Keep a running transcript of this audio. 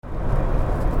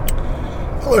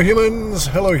Hello humans,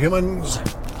 hello humans.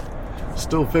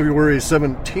 Still February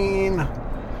 17,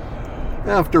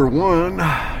 after 1,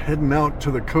 heading out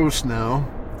to the coast now.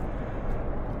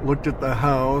 Looked at the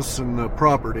house and the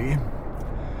property.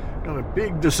 Got a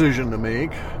big decision to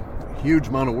make, huge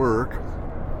amount of work.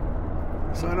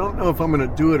 So I don't know if I'm going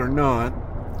to do it or not.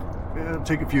 It'll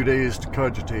take a few days to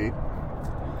cogitate.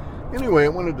 Anyway, I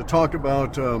wanted to talk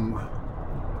about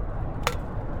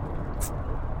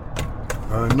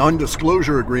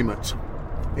non-disclosure agreements,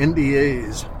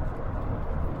 NDAs.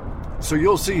 So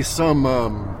you'll see some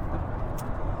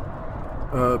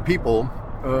people,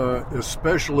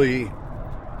 especially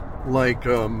like,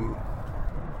 some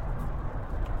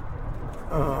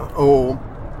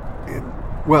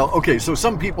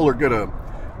people are gonna,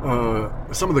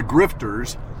 some of the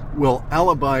grifters will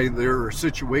alibi their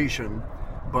situation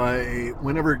by,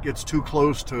 whenever it gets too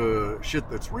close to shit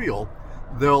that's real,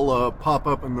 they'll pop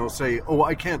up and they'll say, oh,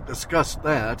 I can't discuss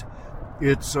that.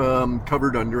 It's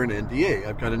covered under an NDA.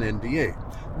 I've got an NDA,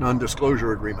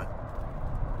 non-disclosure agreement.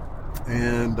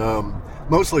 And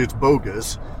mostly it's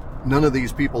bogus. None of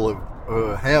these people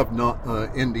have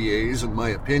NDAs, in my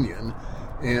opinion.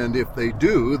 And if they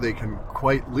do, they can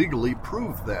quite legally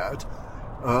prove that.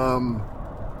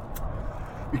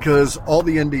 Because all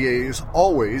the NDAs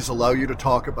always allow you to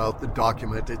talk about the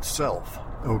document itself,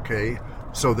 okay?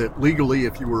 So that legally,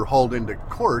 if you were hauled into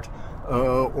court,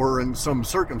 or in some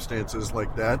circumstances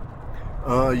like that,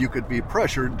 you could be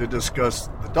pressured to discuss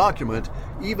the document,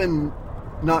 even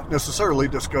not necessarily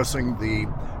discussing the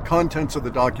contents of the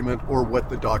document or what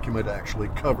the document actually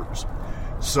covers.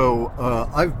 So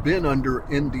I've been under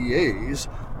NDAs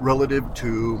relative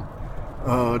to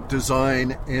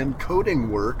design and coding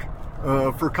work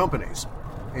for companies.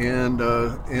 And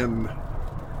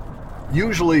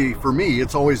usually for me,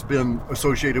 it's always been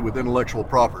associated with intellectual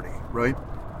property, right?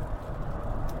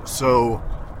 So,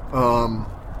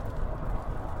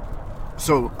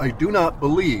 so I do not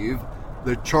believe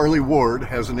that Charlie Ward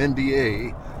has an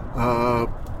NDA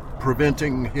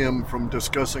preventing him from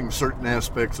discussing certain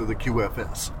aspects of the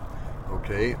QFS,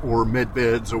 okay, or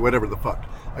medbeds or whatever the fuck.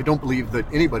 I don't believe that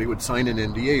anybody would sign an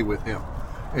NDA with him,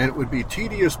 and it would be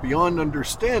tedious beyond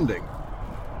understanding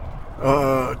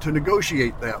to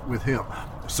negotiate that with him.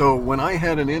 So when I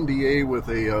had an NDA with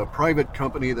a private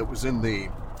company that was in the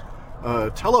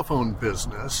telephone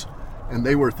business, and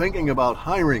they were thinking about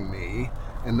hiring me,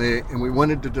 and we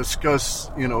wanted to discuss,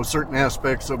 certain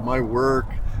aspects of my work,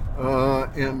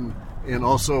 and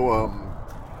also,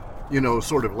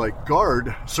 sort of like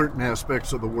guard certain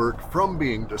aspects of the work from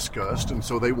being discussed, and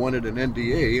so they wanted an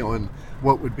NDA on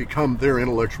what would become their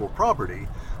intellectual property.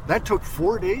 That took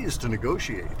 4 days to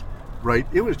negotiate, right?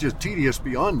 It was just tedious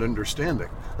beyond understanding.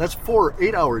 That's 4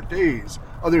 8-hour days,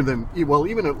 other than,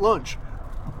 even at lunch,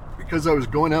 because I was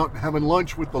going out and having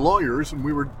lunch with the lawyers, and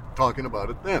we were talking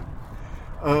about it then.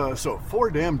 So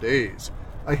 4 damn days.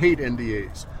 I hate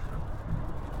NDAs.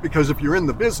 Because if you're in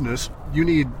the business, you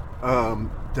need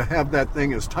to have that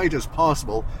thing as tight as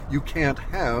possible. You can't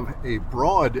have a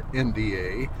broad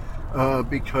NDA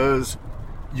because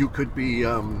you could be,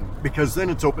 because then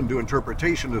it's open to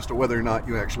interpretation as to whether or not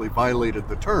you actually violated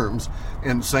the terms,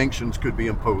 and sanctions could be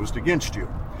imposed against you.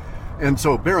 And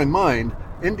so bear in mind,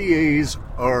 NDAs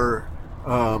are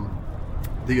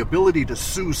the ability to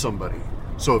sue somebody.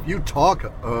 So if you talk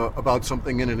about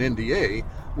something in an NDA,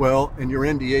 and your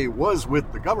NDA was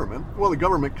with the government, the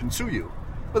government can sue you.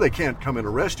 But they can't come and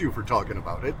arrest you for talking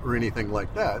about it or anything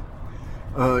like that.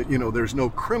 There's no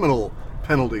criminal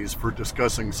penalties for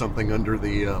discussing something under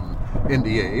the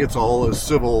NDA. It's all a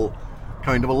civil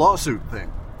kind of a lawsuit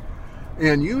thing.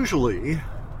 And usually,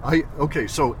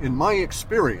 so in my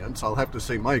experience, I'll have to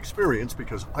say my experience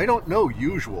because I don't know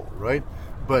usual, right?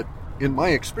 But in my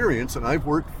experience, and I've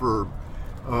worked for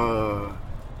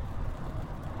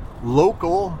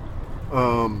local,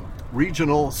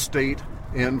 regional, state,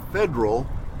 and federal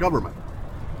government.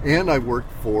 And I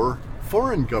worked for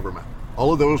foreign government.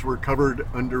 All of those were covered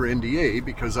under NDA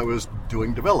because I was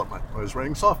doing development. I was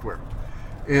writing software.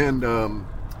 And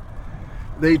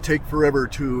they take forever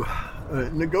to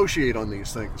negotiate on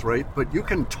these things, right? But you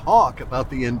can talk about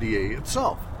the NDA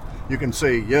itself. You can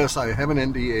say, yes, I have an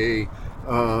NDA.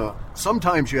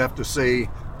 Sometimes you have to say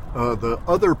the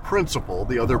other principal,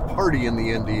 the other party in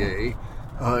the NDA,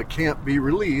 can't be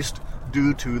released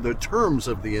due to the terms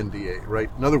of the NDA, right?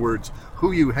 In other words,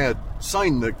 who you had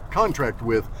signed the contract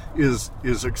with is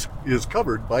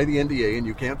covered by the NDA, and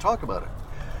you can't talk about it.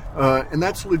 And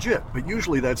that's legit, but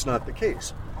usually that's not the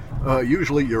case.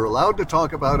 Usually you're allowed to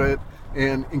talk about it,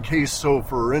 and in case, so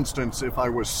for instance, if I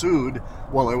was sued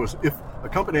if a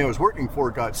company I was working for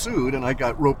got sued and I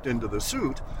got roped into the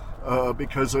suit,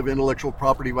 because of intellectual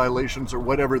property violations or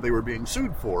whatever they were being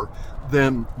sued for,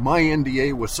 then my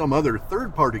NDA with some other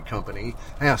third-party company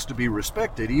has to be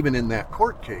respected, even in that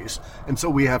court case. And so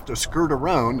we have to skirt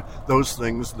around those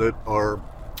things that are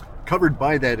covered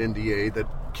by that NDA that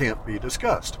can't be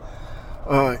discussed.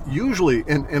 Usually,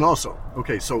 and also,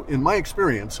 okay, so in my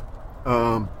experience,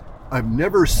 I've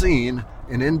never seen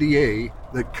an NDA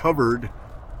that covered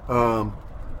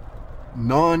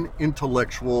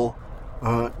non-intellectual,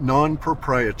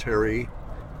 non-proprietary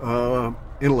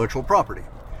intellectual property.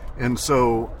 And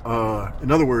so,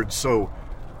 in other words, so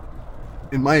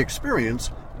in my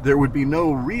experience, there would be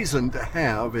no reason to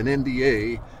have an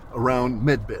NDA around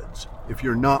medbeds if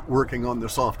you're not working on the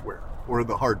software or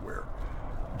the hardware.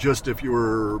 Just if you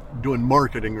were doing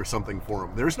marketing or something for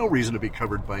them. There's no reason to be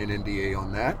covered by an NDA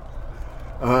on that.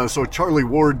 So Charlie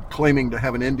Ward claiming to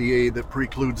have an NDA that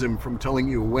precludes him from telling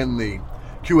you when the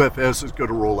QFS is going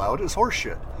to roll out is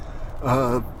horseshit.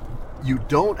 You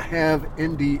don't have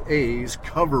NDAs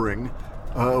covering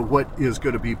what is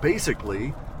going to be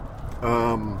basically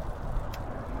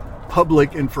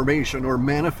public information or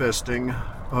manifesting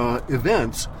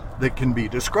events that can be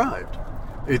described.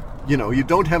 You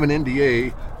don't have an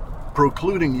NDA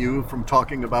precluding you from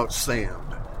talking about sand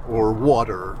or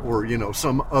water or,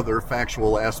 some other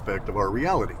factual aspect of our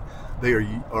reality. They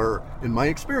are, in my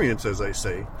experience, as I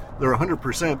say, they're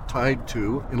 100% tied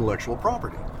to intellectual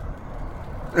property.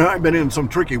 And I've been in some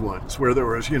tricky ones where there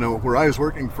was, where I was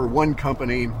working for one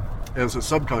company as a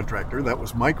subcontractor, that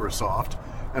was Microsoft,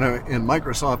 and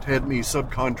Microsoft had me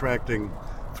subcontracting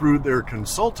through their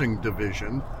consulting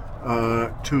division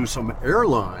to some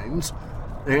airlines,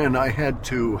 and I had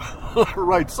to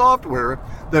write software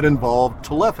that involved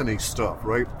telephony stuff,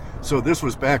 right? So this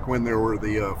was back when there were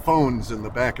the phones in the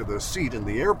back of the seat in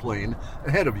the airplane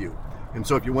ahead of you. And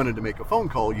so if you wanted to make a phone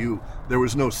call, there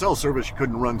was no cell service, you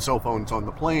couldn't run cell phones on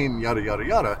the plane, yada, yada,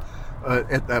 yada,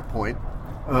 at that point.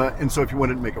 And so if you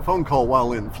wanted to make a phone call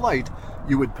while in flight,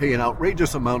 you would pay an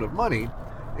outrageous amount of money,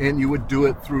 and you would do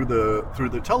it through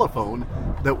the telephone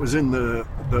that was in the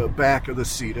back of the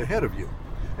seat ahead of you.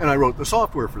 And I wrote the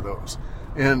software for those.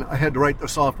 And I had to write the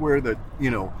software that,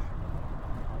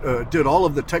 did all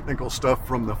of the technical stuff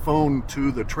from the phone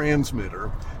to the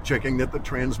transmitter, checking that the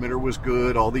transmitter was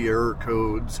good, all the error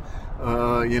codes,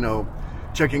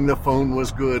 checking the phone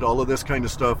was good, all of this kind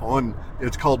of stuff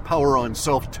it's called Power on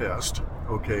Self-Test,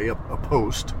 okay, a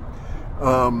post.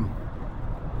 And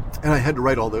I had to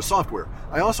write all this software.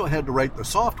 I also had to write the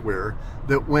software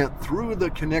that went through the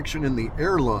connection in the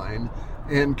airline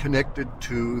and connected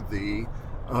to the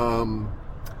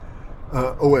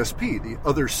OSP, the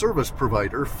other service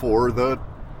provider for the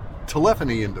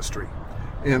telephony industry.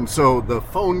 And so the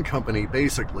phone company,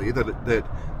 basically, that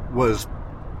was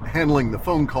handling the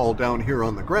phone call down here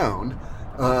on the ground,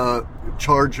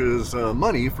 charges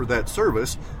money for that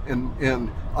service,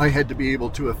 and I had to be able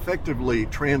to effectively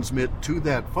transmit to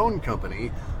that phone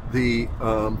company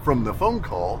from the phone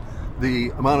call the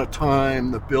amount of time,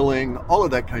 the billing, all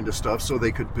of that kind of stuff, so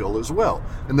they could bill as well.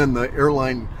 And then the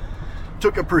airline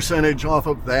took a percentage off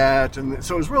of that, and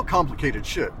so it was real complicated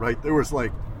shit, right? There were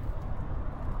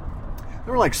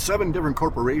like 7 different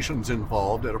corporations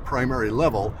involved at a primary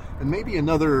level, and maybe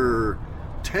another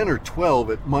 10 or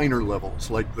 12 at minor levels,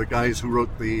 like the guys who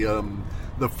wrote the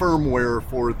firmware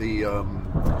for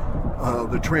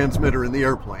the transmitter in the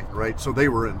airplane, right? So they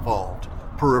were involved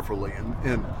peripherally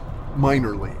and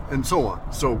minorly, and so on.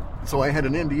 So I had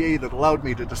an NDA that allowed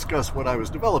me to discuss what I was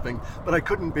developing, but I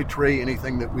couldn't betray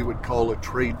anything that we would call a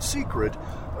trade secret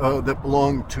that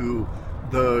belonged to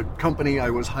the company I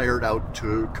was hired out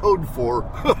to code for,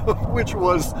 which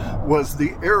was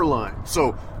the airline.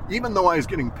 So even though I was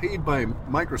getting paid by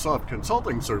Microsoft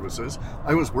Consulting Services,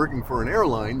 I was working for an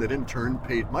airline that in turn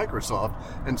paid Microsoft.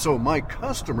 And so my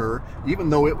customer, even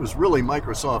though it was really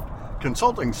Microsoft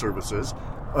Consulting Services,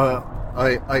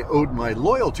 I owed my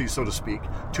loyalty, so to speak,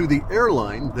 to the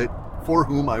airline for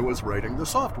whom I was writing the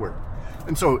software.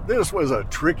 And so this was a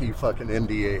tricky fucking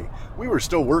NDA. We were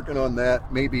still working on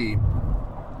that maybe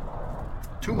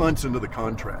 2 months into the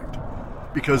contract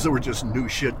because there were just new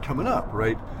shit coming up,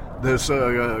 right? This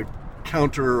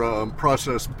counter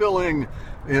process billing,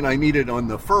 and I needed on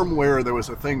the firmware, there was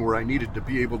a thing where I needed to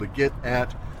be able to get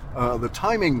at the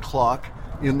timing clock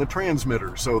in the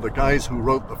transmitter. So the guys who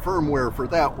wrote the firmware for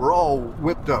that were all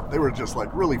whipped up. They were just like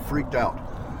really freaked out.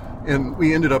 And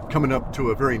we ended up coming up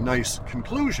to a very nice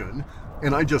conclusion,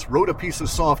 and I just wrote a piece of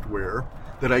software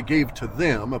that I gave to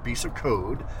them, a piece of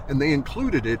code, and they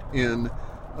included it in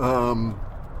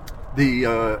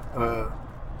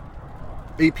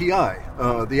API,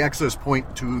 the access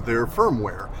point to their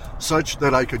firmware, such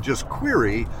that I could just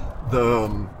query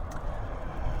the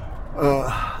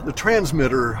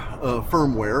transmitter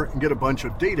firmware and get a bunch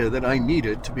of data that I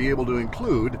needed to be able to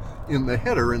include in the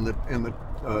header and the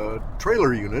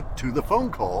trailer unit to the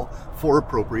phone call for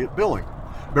appropriate billing.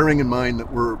 Bearing in mind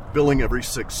that we're billing every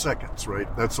 6 seconds,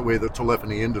 right? That's the way the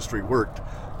telephony industry worked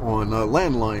on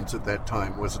landlines at that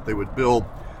time, was that they would bill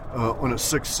on a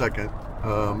 6-second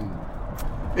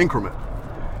increment.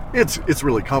 It's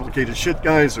really complicated shit,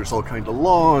 guys. There's all kinds of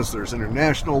laws. There's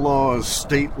international laws,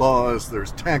 state laws.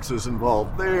 There's taxes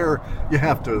involved there. You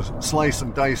have to slice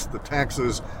and dice the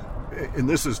taxes. And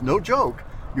this is no joke.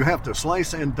 You have to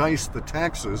slice and dice the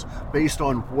taxes based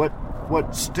on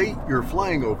what state you're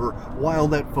flying over while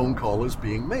that phone call is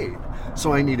being made.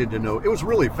 So I needed to know. It was a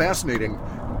really fascinating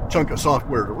chunk of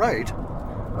software to write.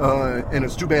 And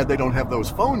it's too bad they don't have those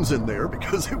phones in there,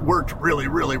 because it worked really,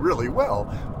 really, really well.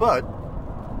 But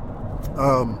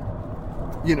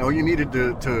you needed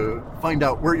to find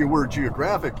out where you were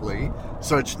geographically,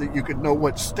 such that you could know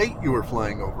what state you were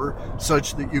flying over,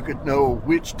 such that you could know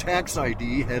which tax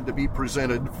ID had to be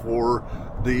presented for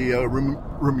the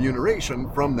remuneration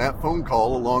from that phone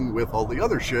call, along with all the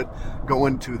other shit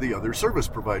going to the other service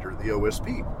provider, the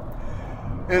OSP.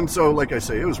 And so, like I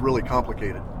say, it was really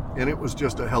complicated. And it was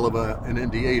just a hell of an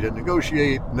NDA to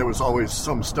negotiate, and there was always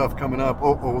some stuff coming up,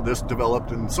 this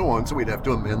developed, and so on, so we'd have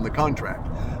to amend the contract.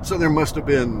 So there must have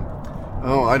been,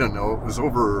 I don't know, it was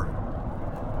over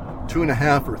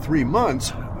 2.5 or 3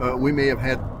 months, we may have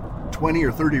had 20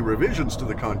 or 30 revisions to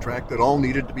the contract that all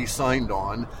needed to be signed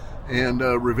on, and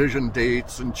revision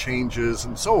dates and changes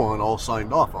and so on all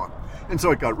signed off on. And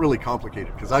so it got really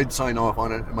complicated, because I'd sign off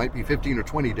on it. It might be 15 or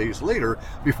 20 days later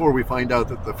before we find out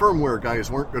that the firmware guys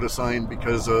weren't going to sign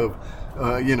because of,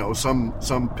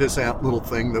 some piss-out little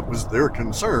thing that was their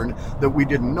concern that we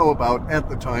didn't know about at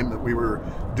the time that we were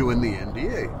doing the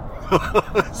NDA.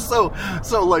 So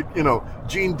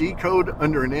gene decode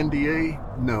under an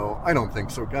NDA? No, I don't think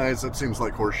so, guys. That seems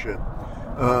like horseshit.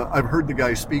 I've heard the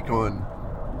guy speak on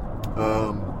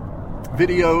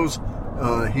videos.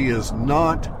 He is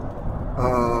not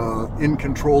in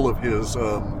control of his,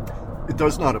 it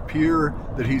does not appear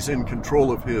that he's in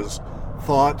control of his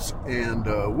thoughts and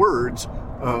words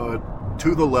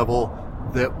to the level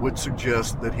that would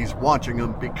suggest that he's watching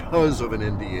them because of an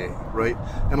NDA, right?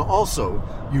 And also,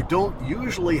 you don't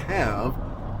usually have,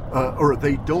 or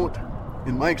they don't,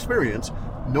 in my experience,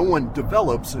 no one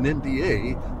develops an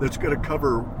NDA that's going to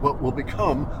cover what will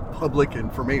become public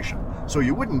information. So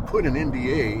you wouldn't put an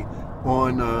NDA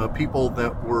on people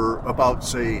that were about,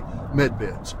 say, med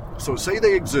beds. So say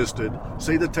they existed,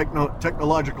 say the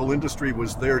technological industry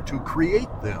was there to create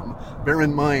them. Bear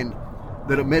in mind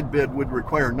that a med bed would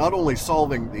require not only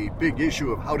solving the big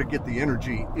issue of how to get the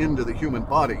energy into the human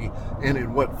body and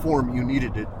in what form you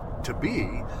needed it to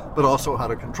be, but also how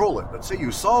to control it. But say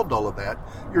you solved all of that,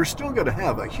 you're still going to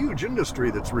have a huge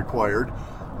industry that's required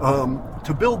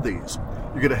to build these.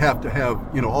 You're going to have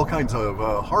all kinds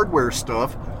of hardware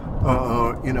stuff,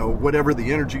 whatever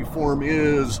the energy form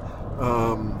is,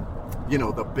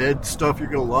 the bed stuff you're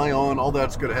going to lie on, all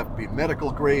that's going to have to be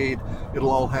medical grade. It'll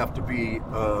all have to be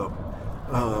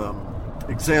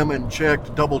examined,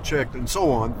 checked, double-checked, and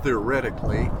so on,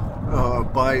 theoretically,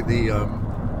 by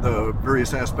the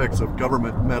various aspects of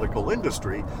government medical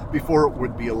industry before it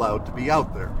would be allowed to be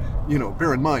out there.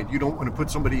 Bear in mind, you don't want to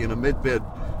put somebody in a medbed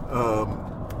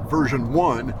version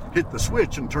 1, hit the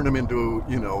switch and turn them into,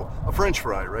 a French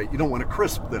fry, right? You don't want to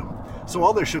crisp them. So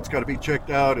all this shit's got to be checked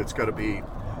out. It's got to be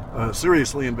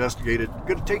seriously investigated. It's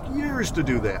going to take years to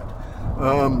do that.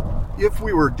 If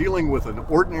we were dealing with an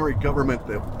ordinary government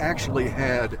that actually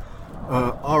had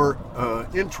our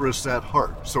interests at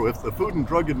heart, so if the Food and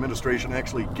Drug Administration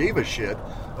actually gave a shit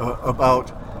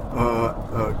about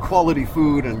quality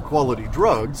food and quality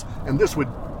drugs, and this would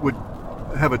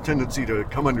have a tendency to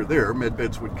come under there, med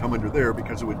beds would come under there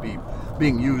because it would be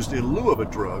being used in lieu of a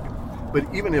drug. But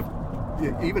even if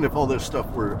all this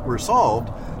stuff were solved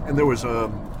and there was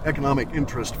economic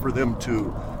interest for them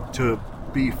to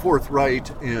be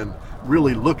forthright and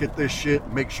really look at this shit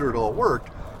and make sure it all worked,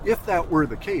 if that were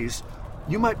the case,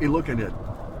 you might be looking at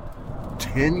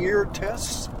 10-year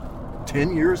tests,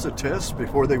 10 years of tests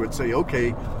before they would say,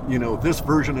 okay, this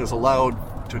version is allowed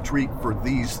to treat for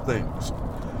these things.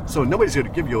 So nobody's going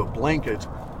to give you a blanket,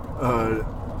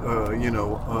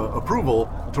 approval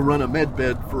to run a med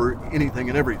bed for anything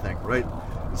and everything, right?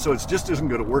 So it just isn't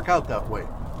going to work out that way.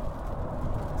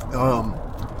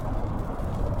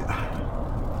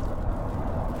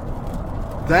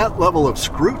 That level of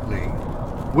scrutiny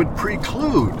would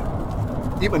preclude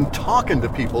even talking to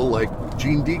people like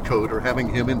Gene Decode or having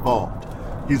him involved.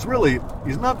 He's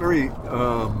not very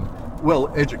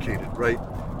well educated, right?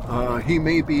 He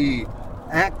may be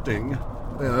acting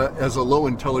as a low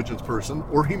intelligence person,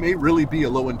 or he may really be a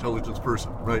low intelligence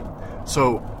person, right?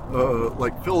 So,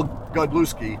 like Phil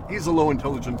Godlewski, he's a low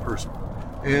intelligent person,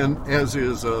 and as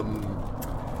is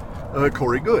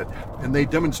Corey Goode, and they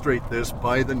demonstrate this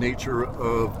by the nature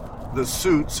of the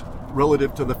suits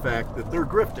relative to the fact that they're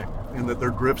grifting, and that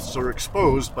their grifts are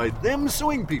exposed by them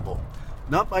suing people,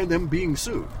 not by them being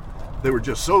sued. They were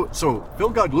just so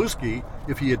Phil Godlewski,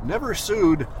 if he had never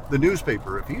sued the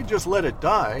newspaper, if he had just let it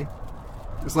die,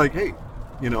 it's like, hey,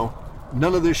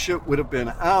 none of this shit would have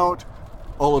been out.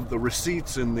 All of the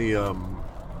receipts in the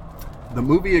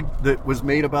movie that was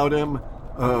made about him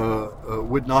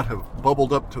would not have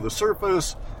bubbled up to the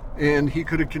surface, and he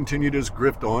could have continued his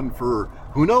grift on for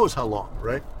who knows how long,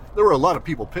 right? There were a lot of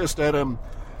people pissed at him.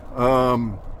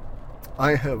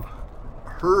 I have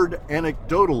heard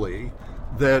anecdotally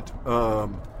that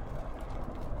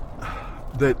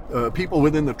people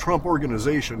within the Trump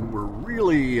organization were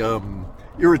really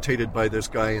irritated by this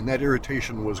guy, and that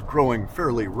irritation was growing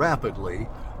fairly rapidly,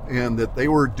 and that they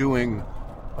were doing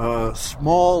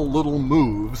small little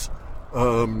moves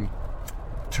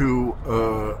to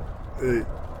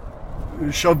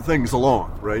shove things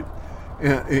along, right?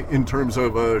 In terms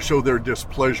of show their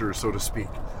displeasure, so to speak.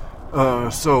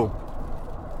 So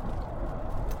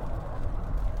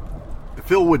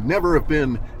Phil would never have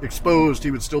been exposed.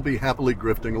 He would still be happily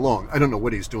grifting along. I don't know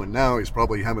what he's doing now. He's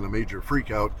probably having a major freak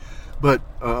out. But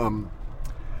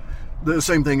the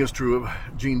same thing is true of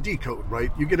Gene Decode,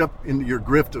 right? You get up into your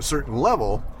grift a certain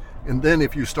level, and then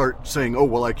if you start saying, oh,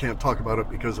 well, I can't talk about it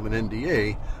because of an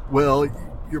NDA, well,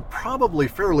 you're probably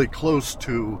fairly close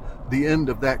to the end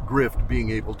of that grift being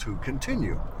able to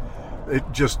continue. It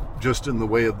just in the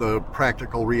way of the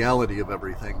practical reality of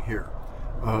everything here.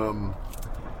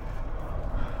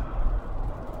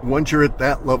 Once you're at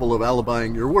that level of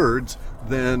alibying your words,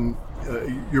 then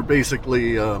you're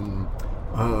basically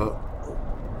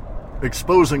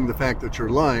exposing the fact that you're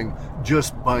lying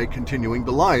just by continuing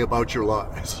to lie about your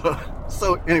lies.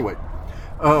 So anyway,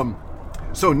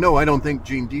 so no, I don't think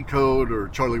Gene Decode or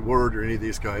Charlie Ward or any of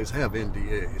these guys have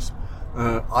NDAs.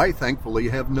 I thankfully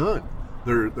have none.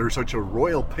 They're such a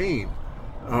royal pain.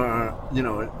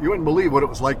 You wouldn't believe what it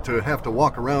was like to have to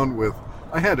walk around with.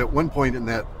 I had at one point in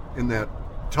that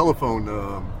telephone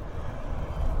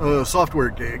software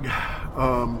gig,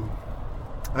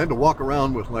 I had to walk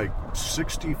around with like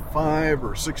 65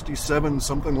 or 67,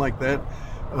 something like that,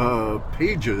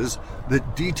 pages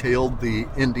that detailed the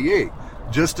NDA,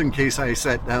 just in case I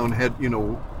sat down, had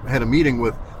a meeting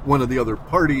with one of the other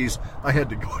parties. I had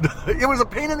to go to, it was a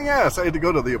pain in the ass. I had to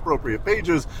go to the appropriate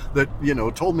pages that,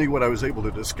 told me what I was able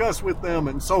to discuss with them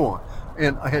and so on.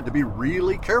 And I had to be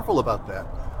really careful about that.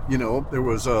 There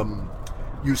was,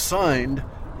 you signed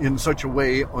in such a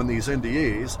way on these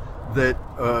NDAs that,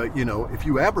 if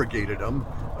you abrogated them,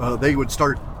 they would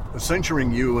start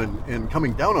censuring you and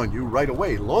coming down on you right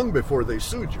away, long before they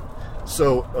sued you.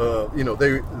 So,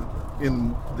 they,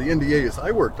 in the NDAs I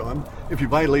worked on, if you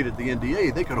violated the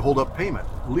NDA, they could hold up payment.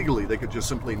 Legally, they could just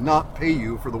simply not pay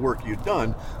you for the work you'd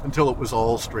done until it was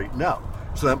all straightened out.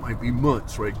 So that might be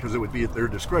months, right? Because it would be at their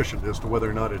discretion as to whether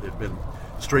or not it had been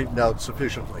straightened out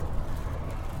sufficiently.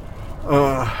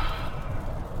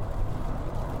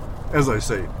 As I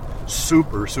say,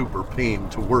 super, super pain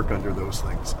to work under those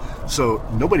things. So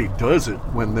nobody does it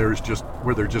when they're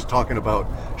just talking about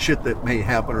shit that may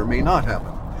happen or may not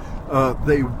happen.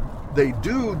 They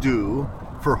do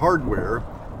for hardware,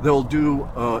 they'll do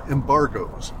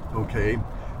embargoes, okay?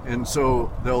 And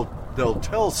so they'll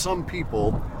tell some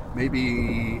people,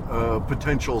 maybe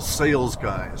potential sales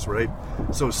guys, right?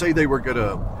 So say they were going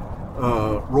to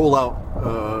roll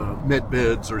out med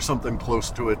beds or something close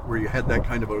to it, where you had that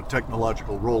kind of a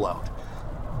technological rollout.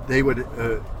 They would,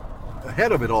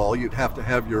 ahead of it all, you'd have to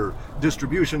have your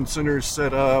distribution centers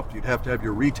set up. You'd have to have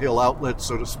your retail outlets,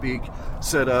 so to speak,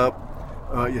 set up.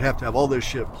 You'd have to have all this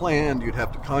shit planned. You'd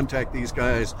have to contact these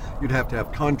guys. You'd have to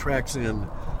have contracts in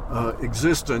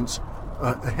existence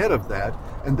ahead of that.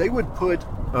 And they would put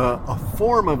a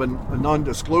form of a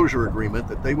non-disclosure agreement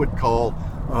that they would call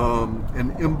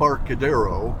an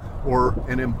embarcadero, or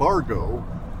an embargo,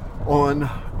 on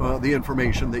the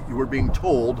information that you were being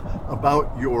told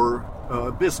about your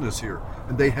business here.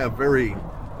 And they have very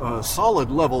solid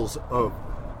levels of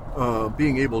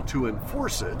being able to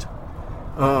enforce it,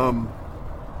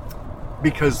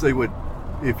 because they would,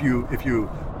 if you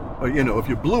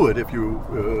blew it, if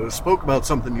you spoke about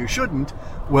something you shouldn't,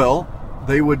 well,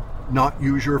 they would not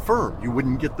use your firm. You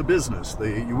wouldn't get the business.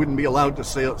 You wouldn't be allowed to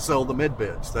sell the med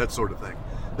beds, that sort of thing.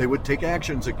 They would take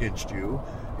actions against you,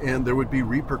 and there would be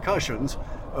repercussions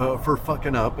for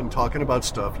fucking up and talking about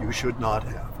stuff you should not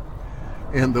have.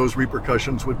 And those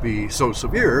repercussions would be so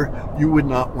severe, you would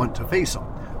not want to face them.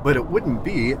 But it wouldn't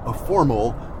be a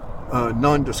formal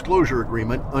non-disclosure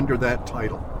agreement under that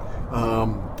title.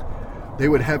 They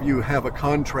would have you have a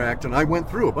contract, and I went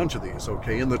through a bunch of these,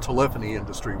 okay, in the telephony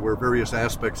industry where various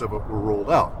aspects of it were rolled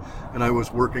out. And I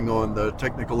was working on the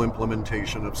technical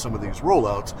implementation of some of these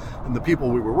rollouts, and the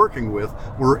people we were working with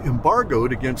were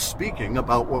embargoed against speaking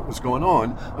about what was going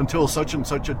on until such and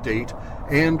such a date,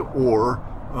 and or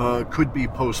could be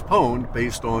postponed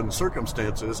based on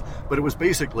circumstances. But it was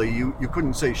basically you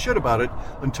couldn't say shit about it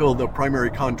until the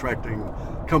primary contracting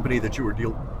company that you were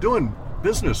doing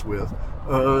business with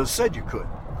said you could.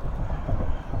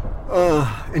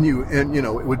 And you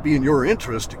know, it would be in your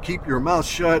interest to keep your mouth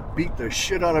shut, beat the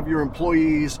shit out of your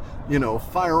employees, you know,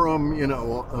 fire them, you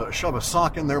know, shove a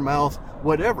sock in their mouth,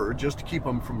 whatever, just to keep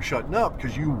them from shutting up,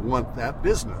 because you want that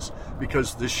business,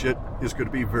 because this shit is going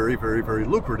to be very, very, very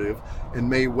lucrative and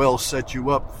may well set you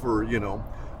up for, you know,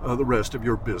 the rest of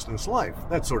your business life,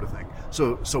 that sort of thing.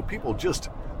 So people just,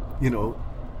 you know,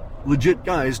 legit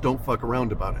guys don't fuck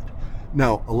around about it.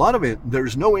 Now, a lot of it,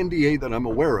 there's no NDA that I'm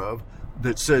aware of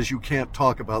that says you can't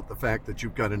talk about the fact that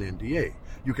you've got an NDA.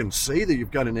 You can say that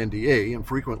you've got an NDA, and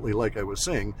frequently, like I was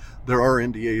saying, there are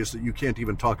NDAs that you can't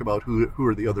even talk about who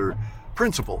are the other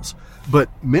principals. But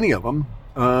many of them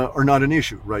are not an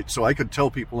issue, right? So I could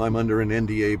tell people I'm under an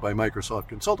NDA by Microsoft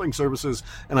Consulting Services,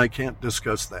 and I can't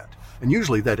discuss that. And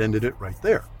usually that ended it right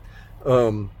there.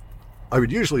 I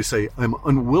would usually say I'm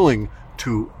unwilling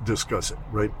to discuss it,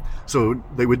 right? So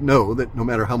they would know that no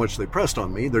matter how much they pressed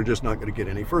on me, they're just not going to get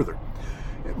any further.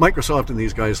 Microsoft and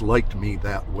these guys liked me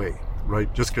that way,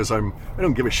 right? Just because I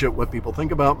don't give a shit what people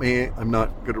think about me. I'm not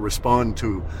going to respond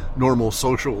to normal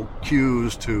social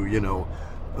cues to, you know,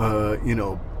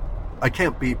 I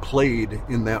can't be played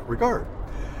in that regard.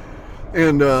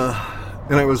 And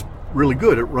I was really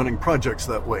good at running projects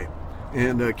that way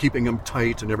and keeping them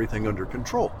tight and everything under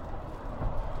control.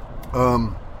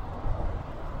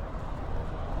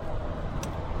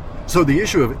 So the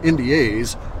issue of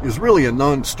NDAs is really a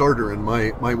non-starter in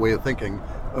my way of thinking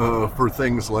for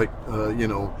things like,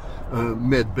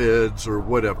 med beds or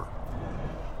whatever.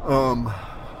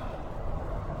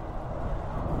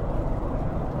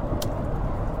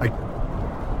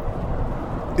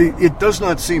 It does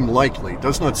not seem likely,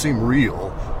 does not seem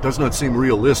real, does not seem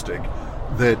realistic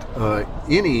that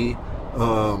any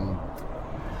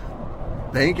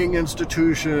banking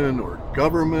institution or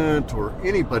government or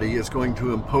anybody is going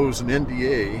to impose an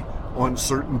NDA on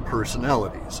certain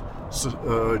personalities.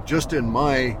 So, just in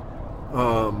my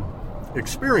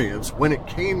experience, when it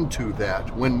came to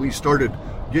that, when we started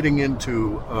getting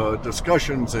into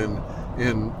discussions and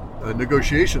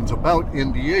negotiations about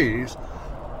NDAs,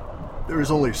 there's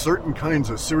only certain kinds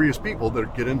of serious people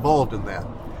that get involved in that.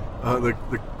 The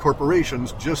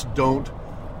corporations just don't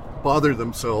bother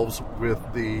themselves with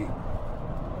the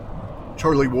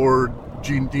Charlie Ward,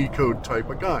 Gene Decode type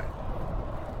of guy.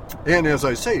 And as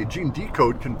I say, Gene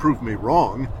Decode can prove me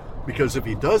wrong, because if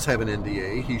he does have an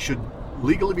NDA, he should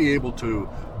legally be able to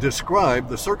describe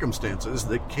the circumstances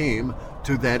that came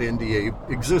to that NDA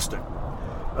existing.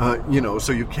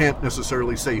 So you can't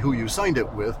necessarily say who you signed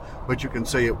it with, but you can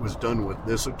say it was done with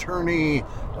this attorney,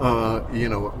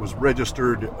 it was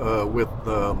registered with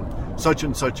such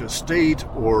and such a state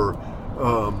or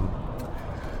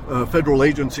federal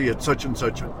agency at such and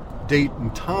such a date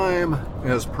and time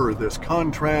as per this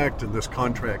contract and this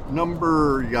contract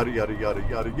number, yada, yada, yada,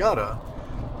 yada,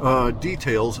 yada,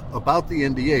 details about the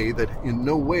NDA that in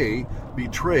no way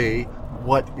betray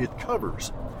what it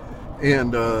covers.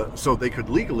 And so they could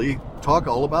legally talk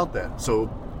all about that. So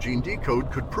Gene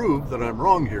Decode could prove that I'm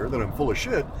wrong here, that I'm full of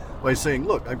shit, by saying,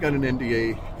 look, I've got an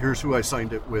NDA, here's who I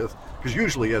signed it with. Because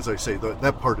usually, as I say,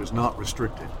 that part is not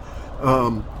restricted.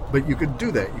 But you could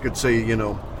do that. You could say,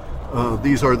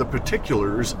 these are the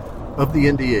particulars of the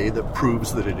NDA that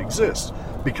proves that it exists.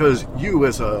 Because you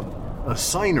as a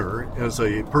signer, as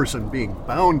a person being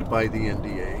bound by the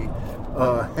NDA,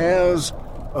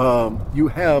 you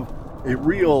have a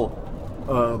real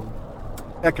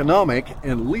economic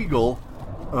and legal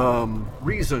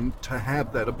reason to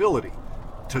have that ability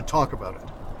to talk about it.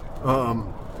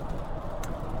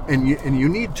 And you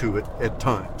need to at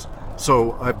times.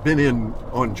 So I've been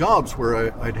on jobs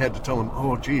where I'd had to tell them,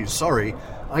 oh, geez, sorry,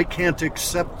 I can't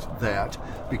accept that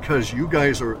because you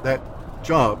guys are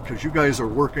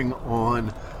working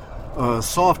on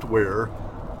software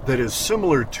that is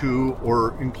similar to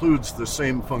or includes the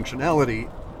same functionality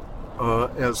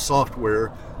as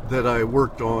software that I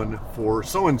worked on for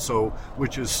so-and-so,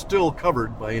 which is still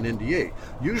covered by an NDA.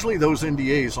 Usually those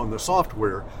NDAs on the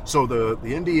software, so the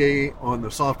NDA on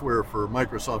the software for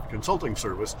Microsoft Consulting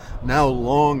Service, now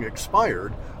long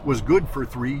expired, was good for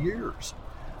 3 years.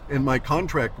 And my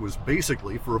contract was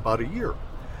basically for about a year.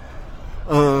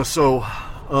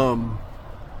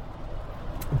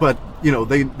 But,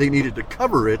 they needed to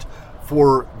cover it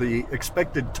for the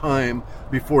expected time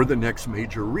before the next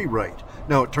major rewrite.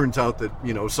 Now, it turns out that,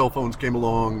 cell phones came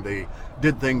along, they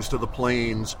did things to the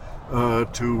planes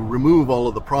to remove all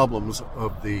of the problems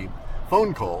of the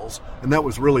phone calls, and that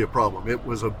was really a problem. It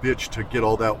was a bitch to get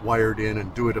all that wired in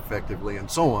and do it effectively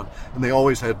and so on, and they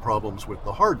always had problems with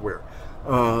the hardware.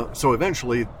 So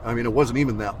eventually, it wasn't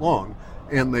even that long,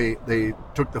 and they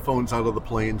took the phones out of the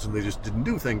planes and they just didn't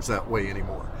do things that way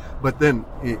anymore. But then,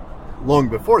 long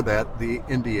before that, the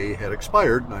NDA had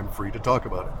expired, and I'm free to talk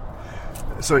about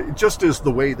it. So it just is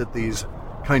the way that these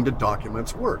kind of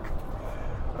documents work.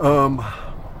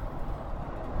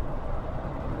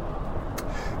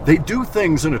 They do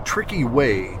things in a tricky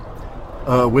way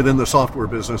within the software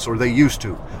business, or they used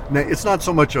to. Now, it's not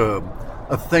so much a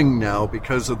thing now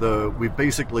because of we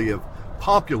basically have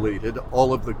populated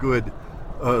all of the good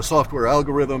software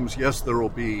algorithms. Yes, there will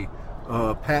be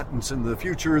patents in the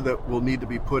future that will need to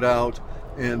be put out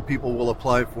and people will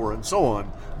apply for and so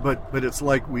on. But it's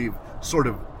like we've sort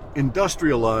of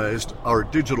industrialized our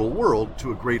digital world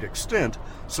to a great extent,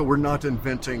 so we're not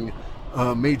inventing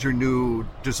major new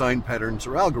design patterns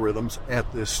or algorithms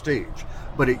at this stage.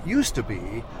 But it used to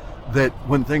be that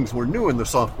when things were new in the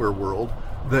software world,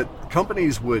 that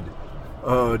companies would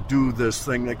do this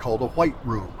thing they called a white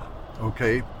room,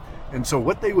 okay? And so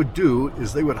what they would do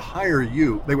is they would hire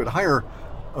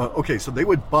so they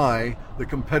would buy the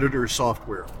competitor's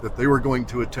software that they were going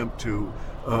to attempt to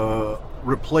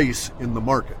replace in the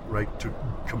market, right, to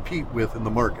compete with in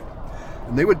the market.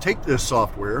 And they would take this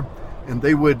software and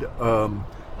they would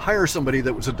hire somebody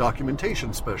that was a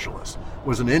documentation specialist,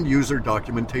 was an end user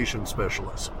documentation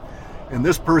specialist. And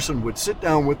this person would sit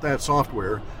down with that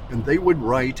software and they would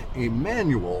write a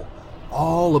manual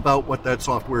all about what that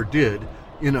software did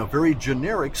in a very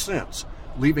generic sense,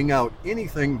 leaving out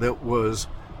anything that was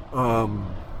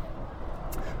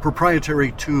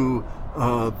proprietary to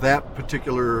that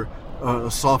particular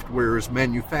software's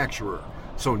manufacturer.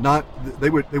 So they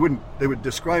would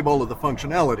describe all of the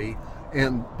functionality,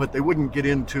 but they wouldn't get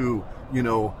into,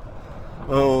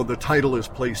 the title is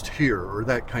placed here or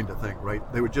that kind of thing, right?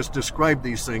 They would just describe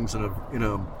these things in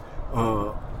a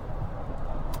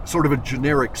sort of a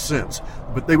generic sense,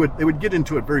 but they would get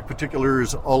into it very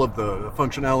particulars, all of the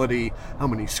functionality, how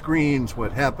many screens,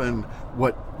 what happened,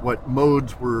 what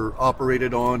modes were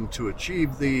operated on to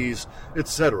achieve these,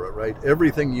 etc., right?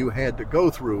 Everything you had to go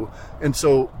through. And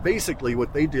so basically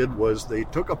what they did was they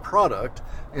took a product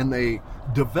and they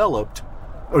developed,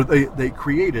 or they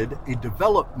created a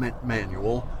development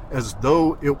manual as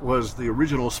though it was the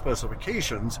original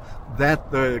specifications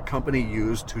that the company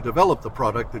used to develop the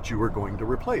product that you were going to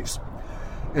replace.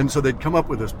 And so they'd come up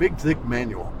with this big, thick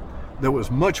manual that was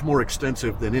much more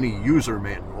extensive than any user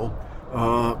manual,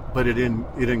 but it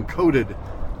encoded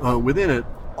within it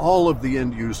all of the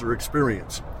end user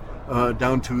experience,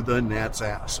 down to the gnat's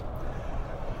ass.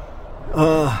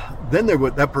 Then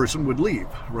that person would leave,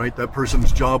 right? That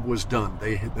person's job was done.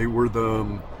 They were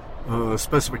the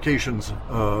specifications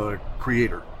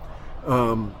creator.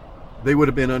 They would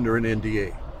have been under an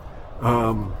NDA.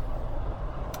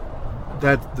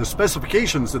 That the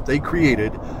specifications that they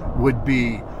created would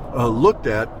be looked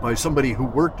at by somebody who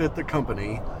worked at the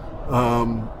company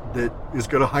that is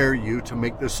going to hire you to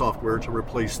make this software to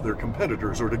replace their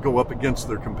competitors or to go up against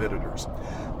their competitors.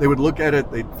 They would look at it,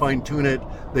 they'd fine-tune it,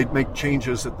 they'd make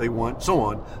changes that they want, so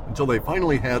on, until they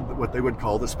finally had what they would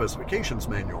call the specifications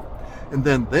manual. And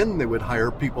then they would hire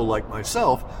people like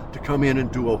myself to come in and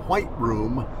do a white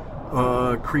room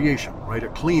creation, right? A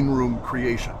clean room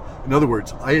creation. In other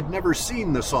words, I had never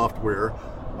seen the software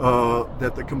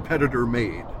that the competitor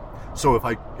made. So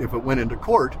if it went into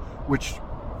court, which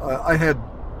I had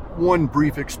one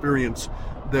brief experience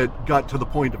that got to the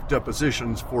point of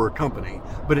depositions for a company,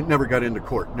 but it never got into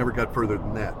court, never got further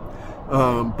than that.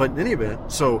 But in any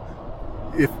event, so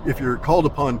if you're called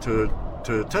upon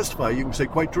to testify, you can say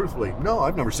quite truthfully, no,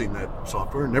 I've never seen that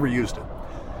software, never used it.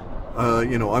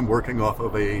 I'm working off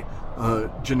of a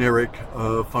generic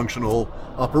functional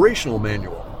operational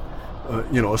manual,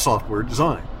 a software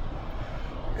design.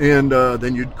 And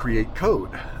then you'd create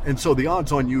code. And so the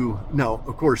odds on you, now,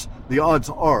 of course, the odds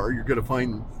are you're going to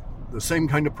find the same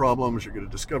kind of problems. You're going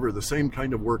to discover the same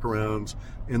kind of workarounds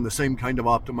and the same kind of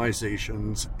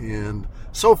optimizations and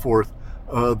so forth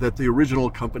that the original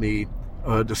company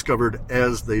discovered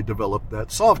as they developed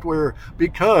that software,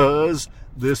 because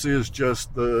this is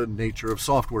just the nature of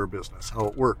software business, how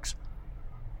it works.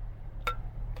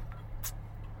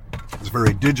 It's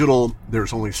very digital.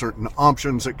 There's only certain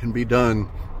options that can be done.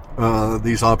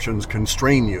 These options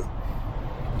constrain you.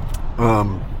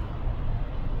 And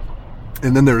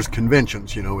then there's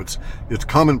conventions. It's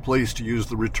commonplace to use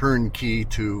the return key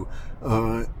to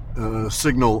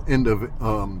signal end of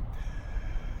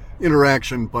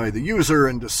interaction by the user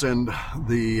and to send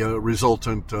the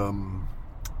resultant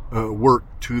work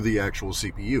to the actual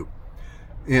CPU.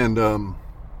 And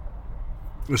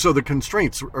so the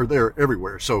constraints are there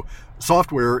everywhere. So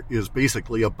software is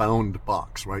basically a bound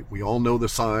box, right? We all know the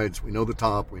sides, we know the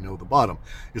top, we know the bottom.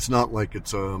 It's not like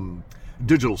it's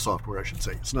digital software, I should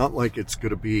say. It's not like it's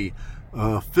going to be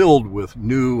filled with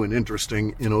new and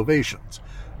interesting innovations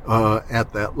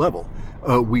at that level.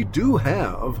 We do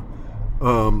have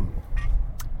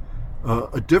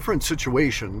a different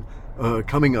situation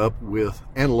coming up with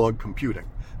analog computing,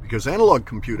 because analog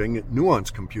computing,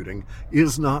 nuance computing,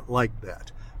 is not like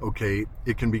that. Okay,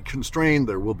 it can be constrained.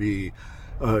 There will be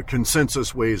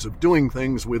consensus ways of doing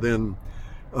things within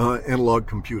analog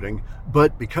computing,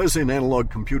 but because in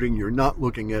analog computing you're not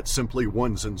looking at simply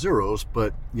ones and zeros,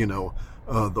 but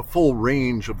the full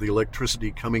range of the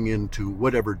electricity coming into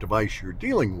whatever device you're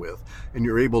dealing with, and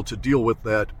you're able to deal with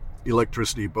that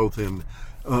electricity both in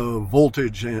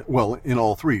voltage, in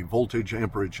all three, voltage,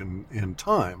 amperage, and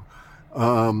time.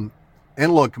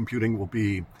 Analog computing will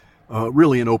be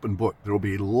really an open book. There will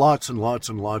be lots and lots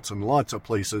and lots and lots of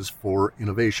places for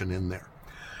innovation in there.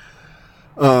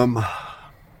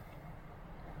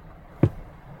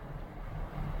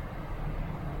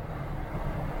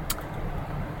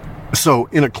 So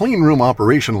in a clean room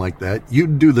operation like that,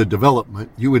 you'd do the development,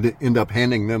 you would end up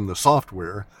handing them the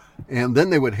software, and then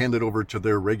they would hand it over to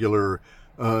their regular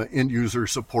end user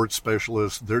support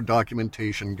specialists, their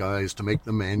documentation guys to make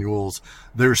the manuals,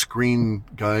 their screen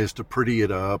guys to pretty it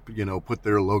up, put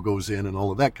their logos in and all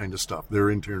of that kind of stuff.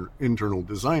 Their internal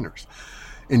designers.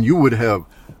 And you would have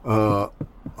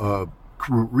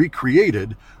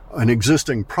recreated an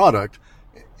existing product,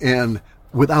 and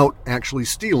without actually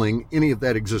stealing any of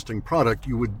that existing product,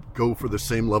 you would go for the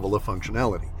same level of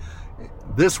functionality.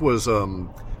 This was,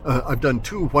 I've done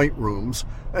 2 white rooms.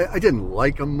 I didn't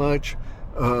like them much.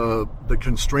 The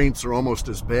constraints are almost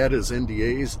as bad as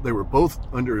NDAs. They were both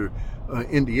under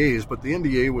NDAs, but the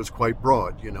NDA was quite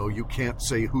broad. You can't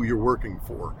say who you're working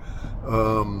for,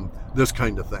 this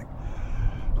kind of thing.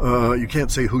 You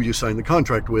can't say who you signed the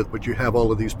contract with, but you have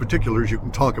all of these particulars. You can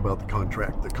talk about the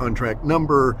contract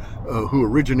number, who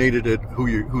originated it,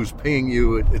 who's paying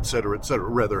you, et cetera,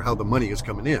 rather how the money is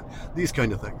coming in, these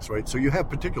kind of things, right? So you have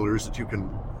particulars that you can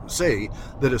say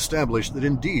that establish that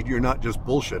indeed you're not just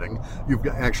bullshitting, you've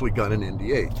actually got an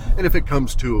NDA. And if it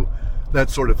comes to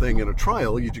that sort of thing in a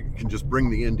trial, you can just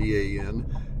bring the NDA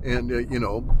in and,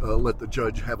 let the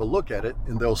judge have a look at it,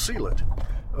 and they'll seal it.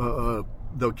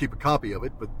 They'll keep a copy of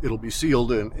it, but it'll be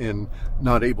sealed and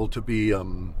not able to be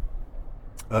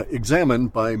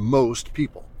examined by most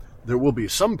people. There will be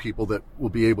some people that will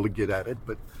be able to get at it,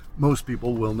 but most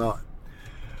people will not.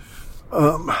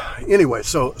 Anyway,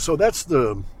 so that's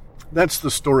the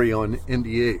story on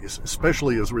NDAs,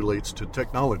 especially as relates to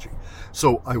technology.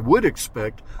 So I would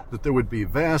expect that there would be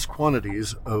vast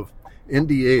quantities of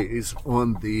NDAs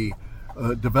on the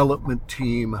development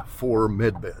team for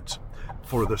medbeds,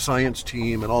 for the science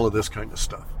team and all of this kind of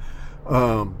stuff.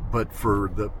 But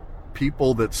for the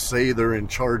people that say they're in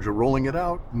charge of rolling it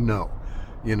out, no.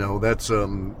 That's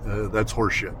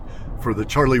horseshit. For the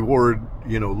Charlie Ward,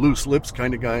 loose lips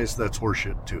kind of guys, that's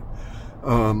horseshit too.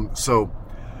 So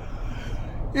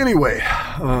anyway,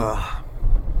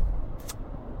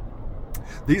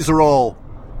 these are all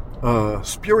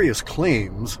spurious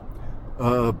claims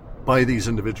by these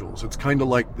individuals. It's kind of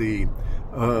like the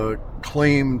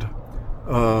claimed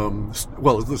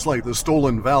it's like the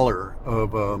stolen valor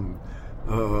of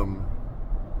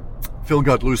Phil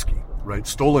Godlewski, right?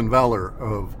 Stolen valor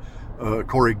of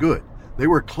Corey Goode. They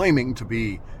were claiming to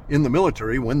be in the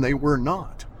military when they were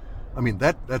not. I mean,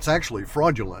 that's actually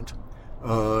fraudulent,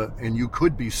 and you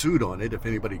could be sued on it if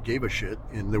anybody gave a shit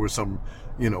and there was some,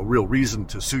 real reason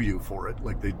to sue you for it,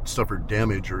 like they suffered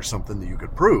damage or something that you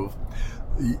could prove.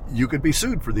 You could be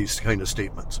sued for these kind of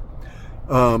statements.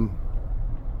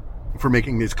 For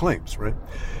making these claims, right?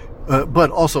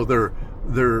 But also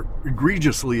they're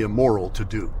egregiously immoral to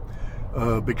do.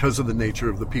 because of the nature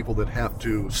of the people that have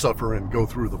to suffer and go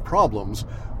through the problems,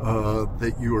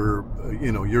 that you're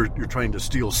trying to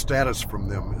steal status from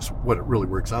them is what it really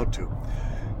works out to.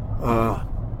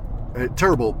 A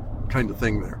terrible kind of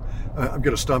thing there. I'm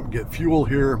going to stop and get fuel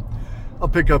here. I'll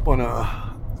pick up on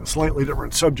a slightly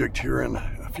different subject here in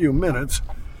a few minutes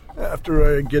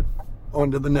after I get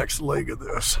onto the next leg of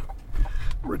this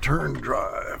return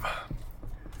drive.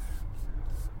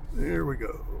 There we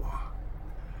go.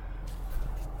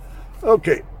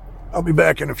 Okay, I'll be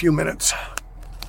back in a few minutes.